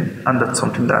committed, and that's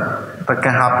something that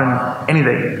can happen any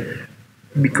day.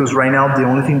 Because right now the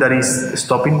only thing that is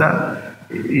stopping that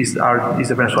is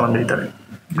the Venezuelan military.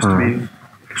 Just to be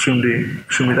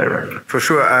extremely direct. For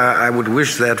sure, I would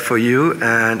wish that for you,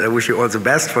 and I wish you all the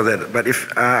best for that. But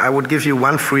if I would give you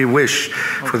one free wish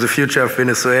for the future of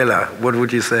Venezuela, what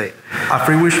would you say? A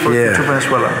free wish for the future of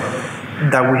Venezuela,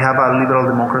 that we have a liberal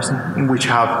democracy in which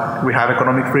we have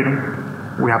economic freedom,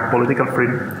 we have political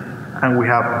freedom, and we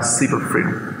have civil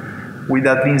freedom. With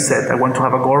that being said, I want to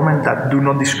have a government that do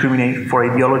not discriminate for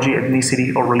ideology,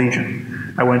 ethnicity, or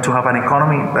religion. I want to have an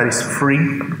economy that is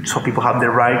free, so people have the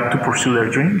right to pursue their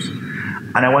dreams.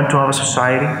 And I want to have a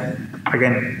society,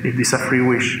 again, if this is a free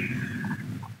wish,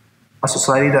 a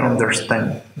society that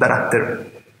understands that after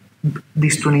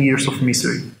these 20 years of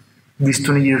misery, these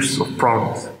 20 years of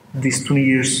problems, these 20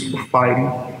 years of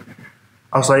fighting,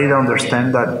 a society that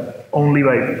understands that only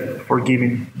by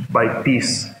forgiving, by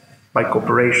peace, by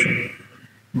cooperation,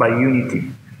 by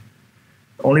unity,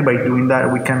 only by doing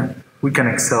that we can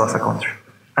excel as a country.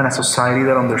 And a society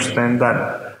that understands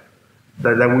that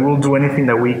we will do anything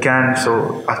that we can,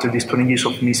 so after these 20 years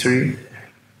of misery,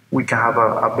 we can have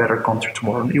a better country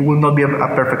tomorrow. It will not be a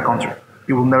perfect country.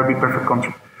 It will never be a perfect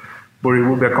country. But it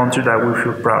will be a country that we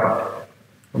feel proud of.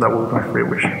 That will be my free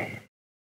wish.